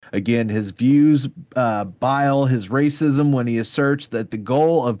races. Again, his views bile his racism when he asserts that the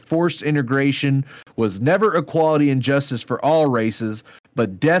goal of forced integration was never equality and justice for all races,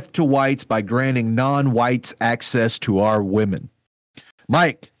 but death to whites by granting non-whites access to our women.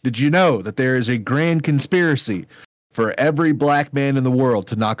 Mike, did you know that there is a grand conspiracy for every black man in the world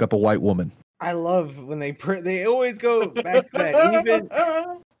to knock up a white woman? I love when they always go back to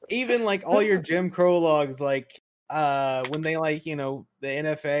that. Even like all your Jim Crow logs, like when they the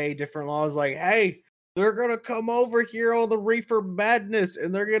NFA, different laws, like, hey, they're gonna come over here on the reefer madness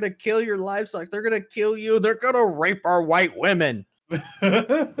and they're gonna kill your livestock, they're gonna kill you, they're gonna rape our white women.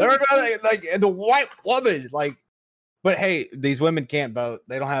 They're gonna, like, the white woman, like, But hey, these women can't vote.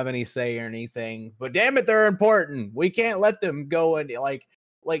 They don't have any say or anything. But damn it, they're important. We can't let them go and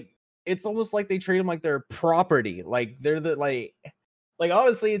like it's almost like they treat them like they're property. Like they're the like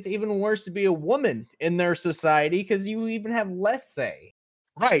honestly, it's even worse to be a woman in their society because you even have less say.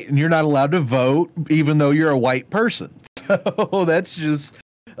 Right, and you're not allowed to vote even though you're a white person. So that's just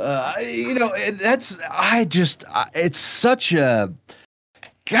it's such a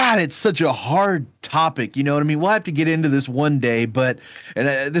God, it's such a hard topic. You know what I mean? We'll have to get into this one day, but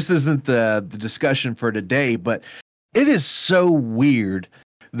this isn't the discussion for today, but it is so weird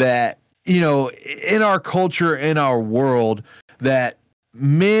that, in our culture, in our world, that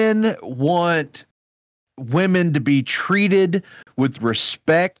men want women to be treated with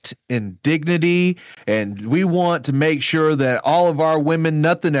respect and dignity, and we want to make sure that all of our women,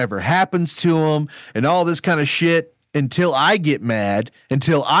 nothing ever happens to them and all this kind of shit, until I get mad,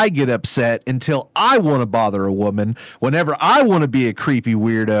 until I get upset, until I want to bother a woman, whenever I want to be a creepy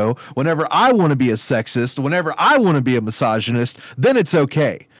weirdo, whenever I want to be a sexist, whenever I want to be a misogynist, then it's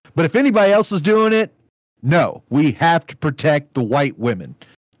okay. But if anybody else is doing it, no, we have to protect the white women.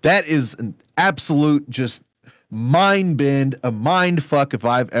 That is an absolute just mind bend, a mind fuck if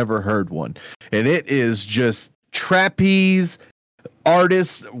I've ever heard one. And it is just trapeze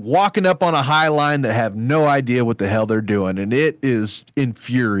artists walking up on a high line that have no idea what the hell they're doing. And it is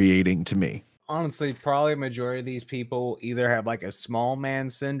infuriating to me. Honestly, probably a majority of these people either have like a small man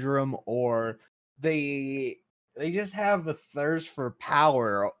syndrome or they just have a thirst for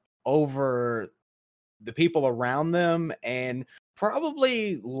power over the people around them and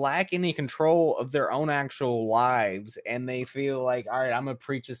probably lack any control of their own actual lives. And they feel like, all right, I'm gonna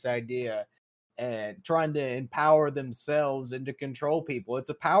preach this idea and trying to empower themselves and to control people.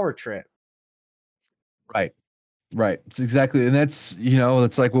 It's a power trip. Right. Right. It's exactly. And that's,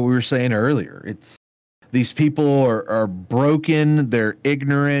 it's like what we were saying earlier. It's these people are broken. They're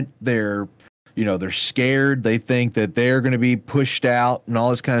ignorant. They're scared. They think that they're going to be pushed out and all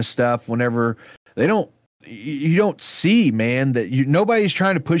this kind of stuff whenever you don't see, man, that nobody's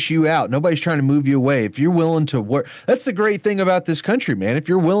trying to push you out. Nobody's trying to move you away. If you're willing to work, that's the great thing about this country, man. If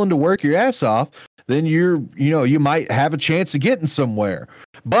you're willing to work your ass off, then you might have a chance of getting somewhere.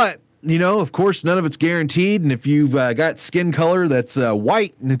 But, of course, none of it's guaranteed. And if you've got skin color that's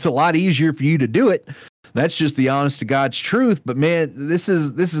white, and it's a lot easier for you to do it. That's just the honest to God's truth. But man, this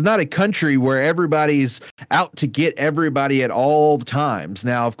is not a country where everybody's out to get everybody at all times.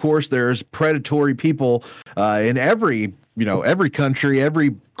 Now, of course, there's predatory people in every country,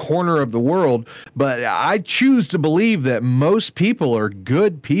 every corner of the world. But I choose to believe that most people are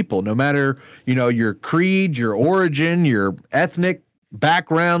good people, no matter, your creed, your origin, your ethnic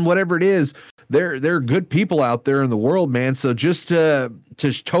background, whatever it is. There are good people out there in the world, man. So just to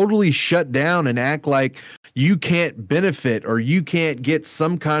totally shut down and act like you can't benefit or you can't get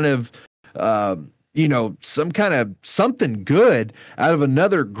some kind of something good out of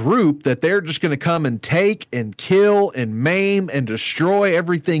another group, that they're just going to come and take and kill and maim and destroy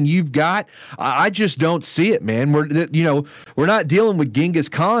everything you've got. I just don't see it, man. We're not dealing with Genghis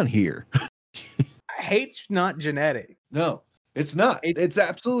Khan here. Hate's not genetic. No. It's not. It's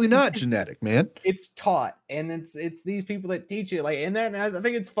absolutely not genetic, man. It's taught, and it's these people that teach it. Like, and then I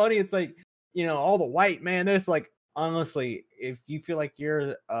think it's funny. It's like, all the white man. This, like, honestly, if you feel like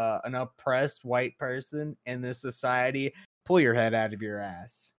you're an oppressed white person in this society, pull your head out of your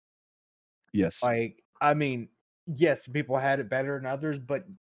ass. Yes. Like, I mean, yes, people had it better than others, but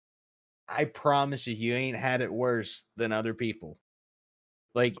I promise you ain't had it worse than other people.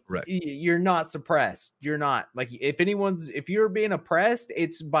 Like, right. You're not suppressed. You're not, like, if you're being oppressed,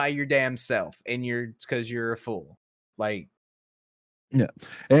 it's by your damn self, and it's because you're a fool. Like, yeah.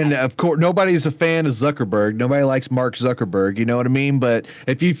 And of course, nobody's a fan of Zuckerberg. Nobody likes Mark Zuckerberg. You know what I mean? But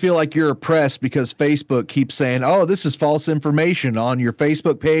if you feel like you're oppressed because Facebook keeps saying, oh, this is false information on your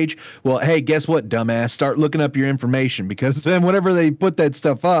Facebook page, well, hey, guess what, dumbass? Start looking up your information, because then whenever they put that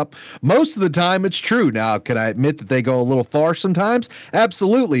stuff up, most of the time it's true. Now, can I admit that they go a little far sometimes?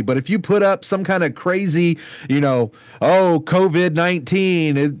 Absolutely. But if you put up some kind of crazy,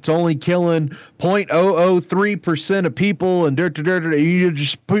 COVID-19, it's only killing 0.003% of people, and you're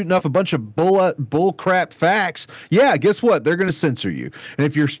just putting up a bunch of bull crap facts. Yeah, guess what? They're going to censor you. And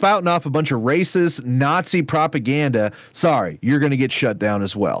if you're spouting off a bunch of racist Nazi propaganda, sorry, you're going to get shut down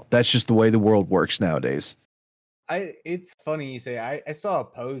as well. That's just the way the world works nowadays. It's funny you say. I saw a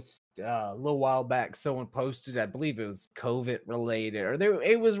post a little while back. Someone posted, I believe it was COVID related, or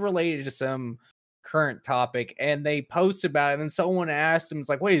it was related to some current topic, and they posted about it, and someone asked them, it's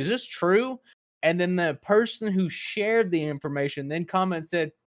like, wait, is this true? And then the person who shared the information then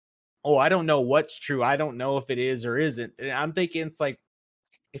said, oh, I don't know what's true. I don't know if it is or isn't. And I'm thinking it's like,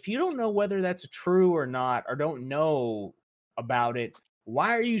 if you don't know whether that's true or not, or don't know about it,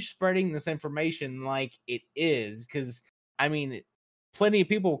 why are you spreading this information like it is? Because, I mean, plenty of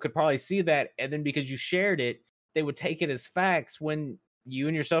people could probably see that. And then because you shared it, they would take it as facts when you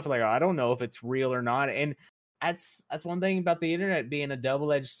and yourself are like, oh, I don't know if it's real or not. And that's one thing about the internet being a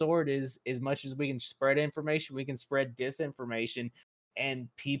double-edged sword is as much as we can spread information, we can spread disinformation, and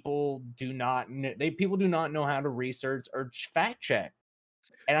people do not know how to research or fact check.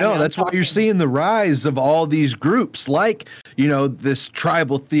 And I No, mean, I'm that's why you're talking, seeing the rise of all these groups like, this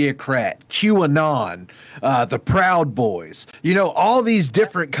tribal theocrat, QAnon, the Proud Boys, all these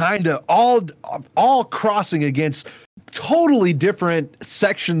different kind of all crossing against totally different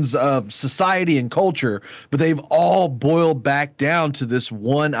sections of society and culture, but they've all boiled back down to this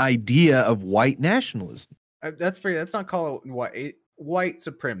one idea of white nationalism. that's not called white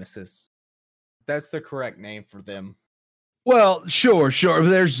supremacists. That's the correct name for them. Well, sure.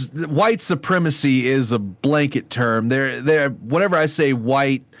 There's white supremacy is a blanket term. Whenever I say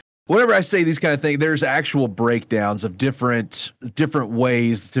white, whenever I say these kind of things, there's actual breakdowns of different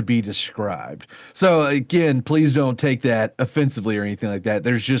ways to be described. So again, please don't take that offensively or anything like that.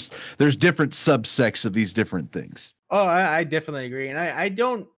 There's different subsects of these different things. Oh, I definitely agree. And I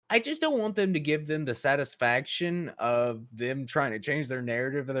just don't want them to give them the satisfaction of them trying to change their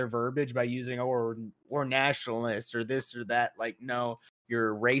narrative or their verbiage by using or nationalists or this or that. Like, no,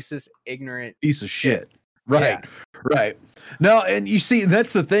 you're racist, ignorant Piece of shit. Right. Yeah. Right. No, and you see,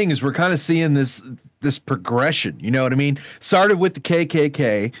 that's the thing is we're kind of seeing this progression. You know what I mean? Started with the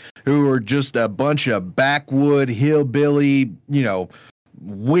KKK, who were just a bunch of backwood hillbilly,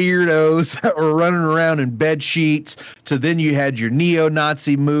 weirdos that were running around in bed sheets, to then you had your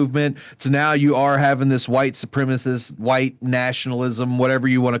neo-Nazi movement, to now you are having this white supremacist, white nationalism, whatever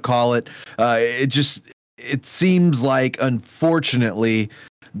you want to call it. It seems like, unfortunately,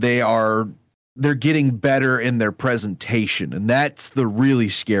 they're getting better in their presentation, and that's the really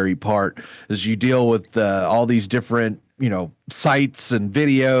scary part, as you deal with all these different sites and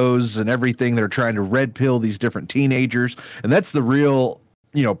videos and everything. They're trying to red pill these different teenagers, and that's the real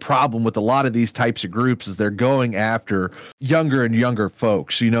problem with a lot of these types of groups, is they're going after younger and younger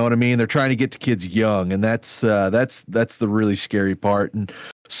folks. You know what I mean? They're trying to get to kids young, and that's the really scary part. And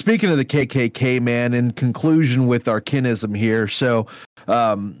speaking of the KKK, man, in conclusion with our kinism here, so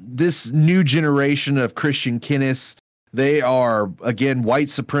this new generation of Christian kinists, they are, again, white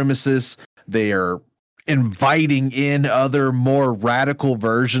supremacists. They are inviting in other more radical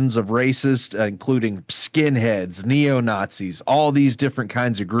versions of racist, including skinheads, neo-Nazis. All these different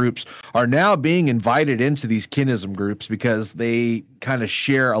kinds of groups are now being invited into these kinism groups because they kind of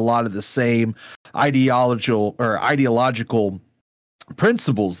share a lot of the same ideological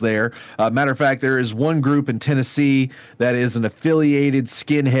principles there. Matter of fact, there is one group in Tennessee that is an affiliated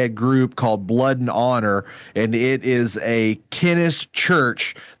skinhead group called Blood and Honor, and it is a Kinist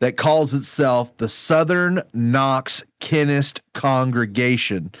church that calls itself the Southern Knox Kinist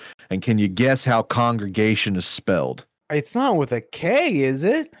Congregation. And can you guess how congregation is spelled? It's not with a K, is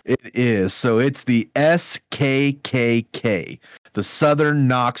it? It is. So it's the SKKK, the Southern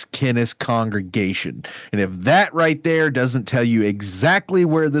Knox Kinist Congregation. And if that right there doesn't tell you exactly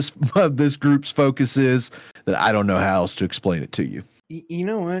where this group's focus is, then I don't know how else to explain it to you. You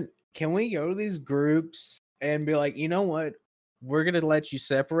know what? Can we go to these groups and be like, you know what? We're going to let you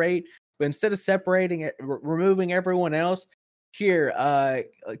separate, but instead of separating it, removing everyone else, here,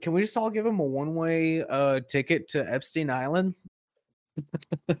 can we just all give them a one-way ticket to Epstein Island?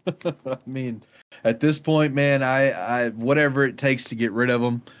 I mean, at this point, man, I whatever it takes to get rid of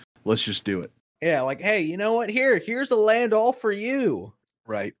them, let's just do it. Yeah, like, hey, you know what? Here's a land all for you.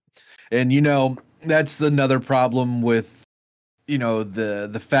 Right. And that's another problem with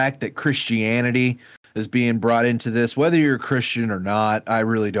the fact that Christianity is being brought into this. Whether you're a Christian or not, I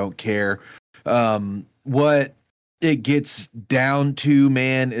really don't care. What it gets down to,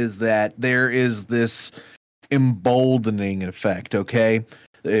 man, is that there is this emboldening effect. Okay,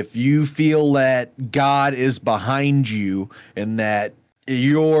 if you feel that God is behind you and that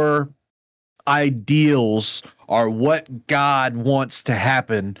your ideals are what God wants to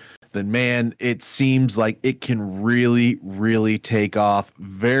happen, then, man, it seems like it can really, really take off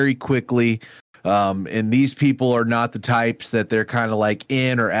very quickly. And these people are not the types that they're kind of like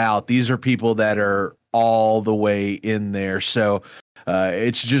in or out. These are people that are all the way in there. So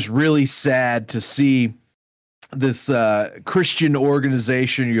it's just really sad to see this Christian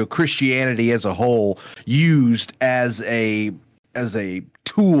organization, Christianity as a whole, used as a as a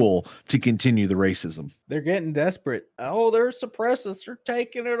tool to continue the racism. They're getting desperate. Oh, they're suppressists. They're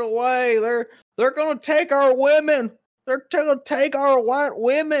taking it away. They're going to take our women. They're going to take our white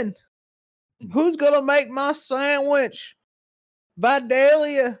women. Who's going to make my sandwich?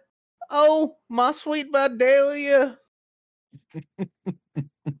 Vidalia. Oh, my sweet Vidalia.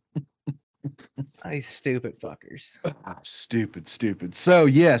 These stupid fuckers. Stupid. So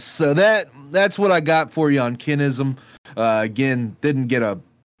yes, so that's what I got for you on kinism. Again, didn't get a,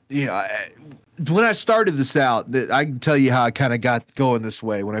 when I started this out, I can tell you how I kind of got going this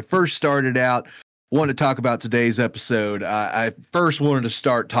way. When I first started out, wanted to talk about today's episode, I first wanted to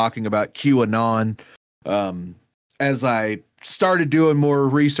start talking about QAnon. As I started doing more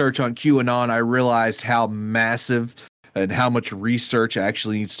research on QAnon, I realized how massive and how much research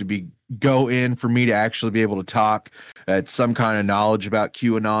actually needs to go in for me to actually be able to talk at some kind of knowledge about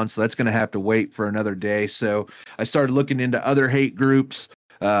QAnon. So that's going to have to wait for another day. So I started looking into other hate groups,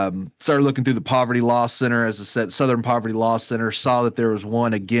 started looking through the Poverty Law Center, as I said, Southern Poverty Law Center, saw that there was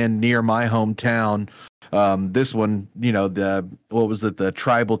one again near my hometown. This one, the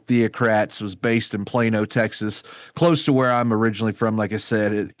Tribal Theocrats, was based in Plano, Texas, close to where I'm originally from. Like I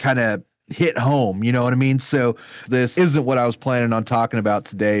said, it kind of hit home, you know what I mean? So this isn't what I was planning on talking about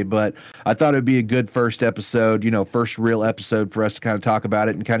today, but I thought it'd be a good first episode, first real episode for us to kind of talk about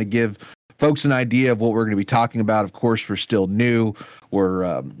it and kind of give folks an idea of what we're going to be talking about. Of course, we're still new.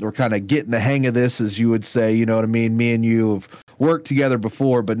 We're kind of getting the hang of this, as you would say, you know what I mean? Me and you have worked together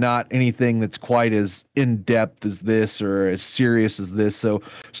before, but not anything that's quite as in-depth as this or as serious as this. So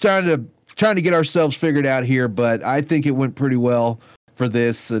trying to get ourselves figured out here, but I think it went pretty well for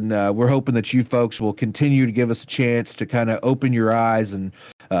this, and we're hoping that you folks will continue to give us a chance to kind of open your eyes and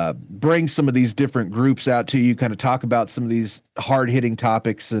bring some of these different groups out to you, kind of talk about some of these hard-hitting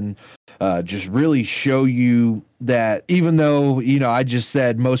topics, and just really show you that even though, I just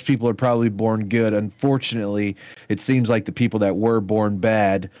said most people are probably born good, unfortunately, it seems like the people that were born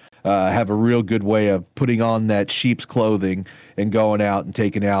bad have a real good way of putting on that sheep's clothing and going out and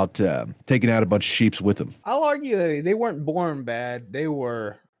taking out a bunch of sheeps with them. I'll argue that they weren't born bad. They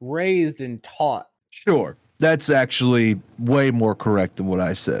were raised and taught. Sure. That's actually way more correct than what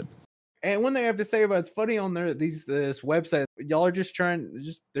I said. And one thing I have to say about it's funny on this website, y'all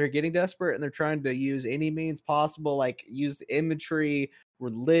are they're getting desperate and they're trying to use any means possible, like use imagery,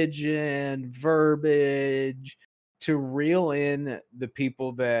 religion, verbiage to reel in the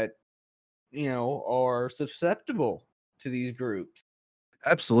people that, are susceptible to these groups.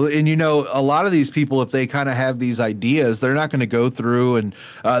 Absolutely. And a lot of these people, if they kind of have these ideas, they're not going to go through and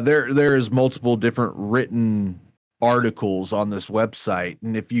there is multiple different written articles on this website.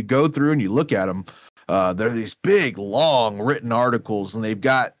 And if you go through and you look at them, there are these big, long written articles, and they've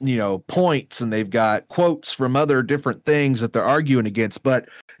got, points, and they've got quotes from other different things that they're arguing against. But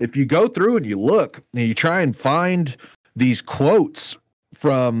if you go through and you look and you try and find these quotes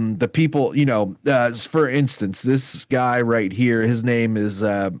from the people, for instance, this guy right here, his name is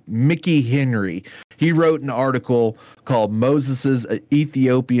Mickey Henry. He wrote an article called Moses's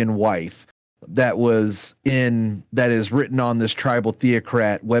Ethiopian Wife that is written on this Tribal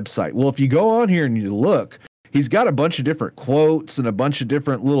Theocrat website. Well, if you go on here and you look, he's got a bunch of different quotes and a bunch of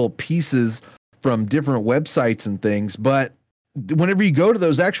different little pieces from different websites and things, but whenever you go to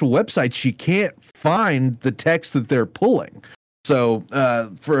those actual websites, you can't find the text that they're pulling. So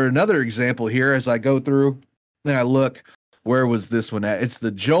for another example here, as I go through and I look, where was this one at? It's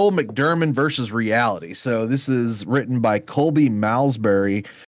the Joel McDurmon versus reality. So this is written by Colby Malsbury.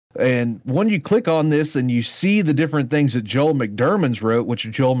 And when you click on this and you see the different things that Joel McDurmon's wrote, which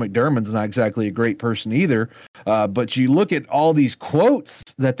Joel McDurmon's not exactly a great person either, but you look at all these quotes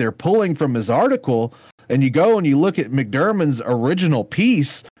that they're pulling from his article, and you go and you look at McDurmon's original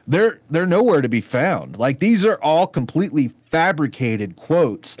piece, they're nowhere to be found. Like, these are all completely fabricated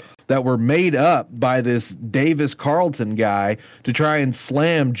quotes that were made up by this Davis Carlton guy to try and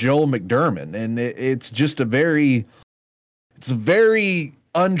slam Joel McDurmon. And it's just a very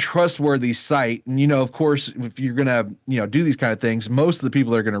untrustworthy site. And of course, if you're gonna do these kind of things, most of the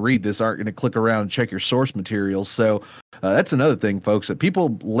people that are going to read this aren't going to click around and check your source materials. So that's another thing, folks, that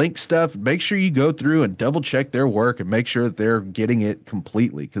people link stuff, make sure you go through and double check their work and make sure that they're getting it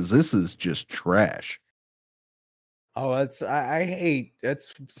completely, because this is just trash. Oh, I hate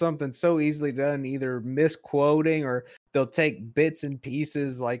that's something so easily done, either misquoting or they'll take bits and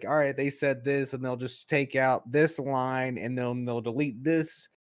pieces, like, all right, they said this, and they'll just take out this line and then they'll delete this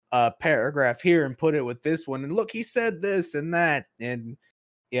paragraph here and put it with this one. And look, he said this and that. And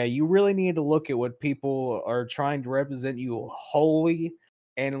yeah, you really need to look at what people are trying to represent you wholly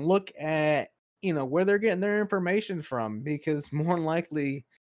and look at where they're getting their information from, because more than likely,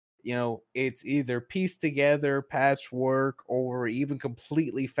 it's either pieced together, patchwork, or even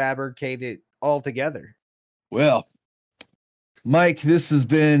completely fabricated altogether. Well, Mike, this has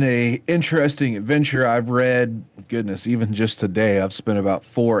been a interesting adventure. I've read, goodness, even just today, I've spent about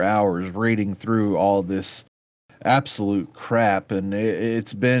 4 hours reading through all this absolute crap, and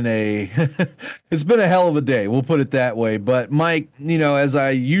it's been a it's been a hell of a day. We'll put it that way. But Mike, as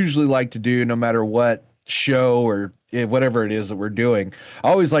I usually like to do, no matter what show or whatever it is that we're doing, I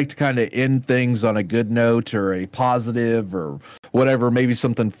always like to kind of end things on a good note or a positive or whatever, maybe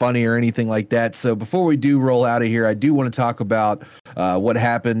something funny or anything like that. So before we do roll out of here, I do want to talk about what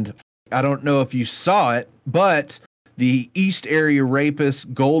happened. I don't know if you saw it, but the East Area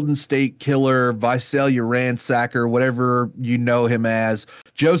Rapist, Golden State Killer, Visalia Ransacker, whatever you know him as,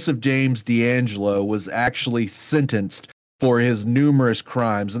 Joseph James DeAngelo was actually sentenced for his numerous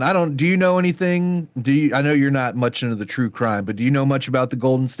crimes. And do you know anything? I know you're not much into the true crime, but do you know much about the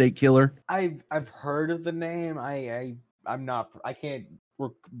Golden State Killer? I've heard of the name. I'm not. I can't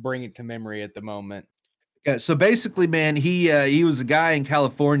bring it to memory at the moment. Yeah, so basically, man, he was a guy in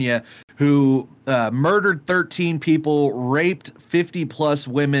California who murdered 13 people, raped 50 plus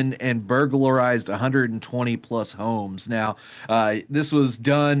women, and burglarized 120 plus homes. Now, this was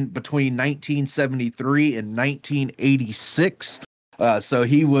done between 1973 and 1986. So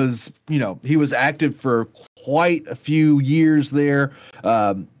he was active for quite a few years there.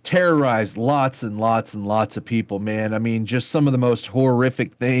 Terrorized lots and lots and lots of people, man. I mean, just some of the most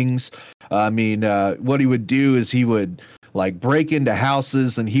horrific things. I mean, what he would do is he would like break into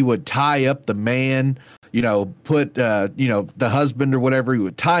houses and he would tie up the man, put, the husband or whatever. He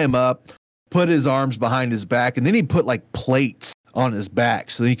would tie him up, put his arms behind his back, and then he'd put like plates on his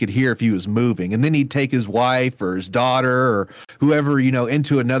back so he could hear if he was moving. And then he'd take his wife or his daughter or whoever,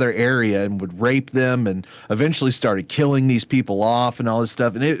 into another area and would rape them, and eventually started killing these people off and all this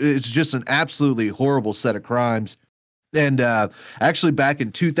stuff. And it's just an absolutely horrible set of crimes. And actually back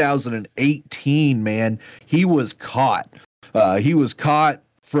in 2018, man, he was caught. He was caught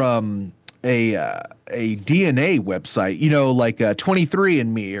from a DNA website, like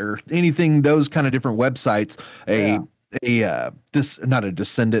 23andMe or anything, those kind of different websites. Not a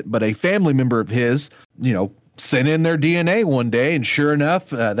descendant, but a family member of his, sent in their DNA one day, and sure enough,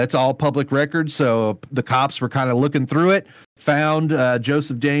 that's all public record. So the cops were kind of looking through it, found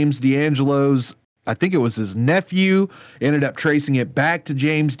Joseph James DeAngelo's, I think it was his nephew, ended up tracing it back to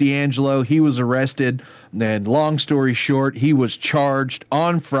James DeAngelo. He was arrested. And long story short, he was charged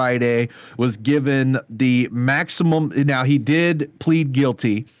on Friday, was given the maximum. Now, he did plead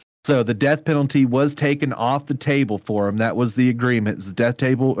guilty. So the death penalty was taken off the table for him. That was the agreement. The death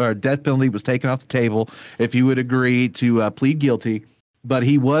penalty was taken off the table if he would agree to plead guilty. But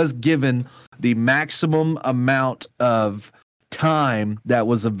he was given the maximum amount of time that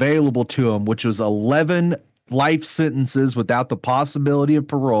was available to him, which was 11 life sentences without the possibility of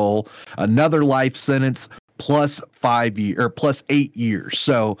parole, another life sentence plus 8 years.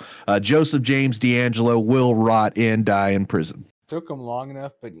 So Joseph James DeAngelo will rot and die in prison. Took him long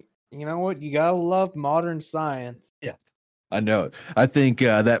enough, but you know what? You gotta love modern science. Yeah, I know it. I think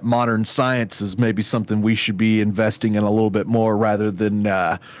that modern science is maybe something we should be investing in a little bit more, rather than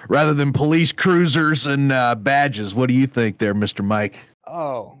police cruisers and badges. What do you think there, Mr. Mike?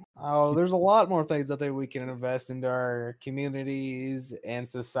 Oh, there's a lot more things I think we can invest into our communities and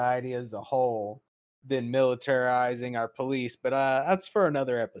society as a whole than militarizing our police. But that's for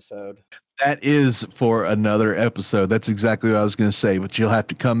another episode. That is for another episode. That's exactly what I was going to say, but you'll have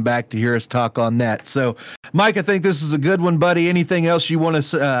to come back to hear us talk on that. So, Mike, I think this is a good one, buddy. Anything else you want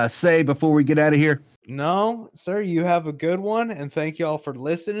to say before we get out of here? No, sir, you have a good one, and thank you all for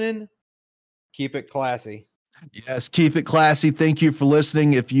listening. Keep it classy. Yes, keep it classy. Thank you for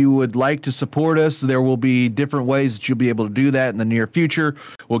listening. If you would like to support us, there will be different ways that you'll be able to do that in the near future.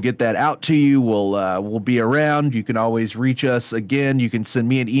 We'll get that out to you. We'll be around. You can always reach us. Again, you can send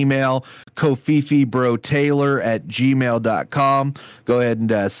me an email, kofifibrotaylor@gmail.com. Go ahead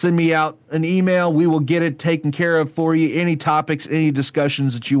and send me out an email. We will get it taken care of for you. Any topics, any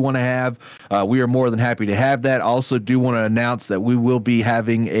discussions that you want to have, we are more than happy to have that. Also do want to announce that we will be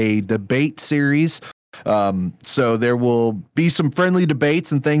having a debate series. So there will be some friendly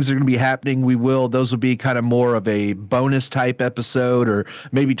debates and things that are going to be happening. Those will be kind of more of a bonus type episode, or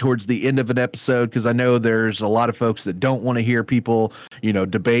maybe towards the end of an episode, because I know there's a lot of folks that don't want to hear people,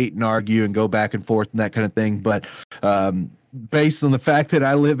 debate and argue and go back and forth and that kind of thing. But based on the fact that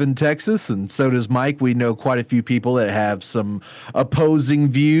I live in Texas and so does Mike, we know quite a few people that have some opposing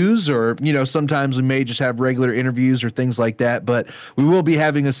views, or, sometimes we may just have regular interviews or things like that. But we will be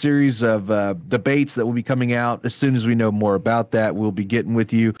having a series of debates that will be coming out. As soon as we know more about that, we'll be getting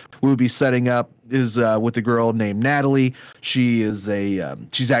with you. We'll be setting up with a girl named Natalie. She is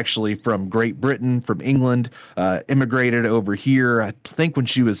she's actually from Great Britain, from England, immigrated over here, I think when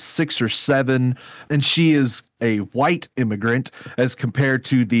she was 6 or 7, and she is a white immigrant as compared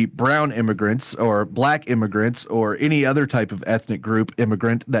to the brown immigrants or black immigrants or any other type of ethnic group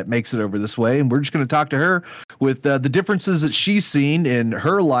immigrant that makes it over this way. And we're just going to talk to her with the differences that she's seen in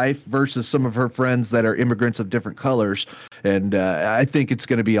her life versus some of her friends that are immigrants of different colors. And I think it's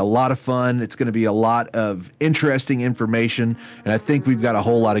going to be a lot of fun. It's going to be a lot of interesting information. And I think we've got a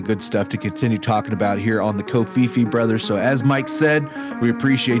whole lot of good stuff to continue talking about here on the Kofifi Brothers. So as Mike said, we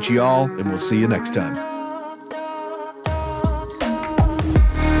appreciate you all, and we'll see you next time.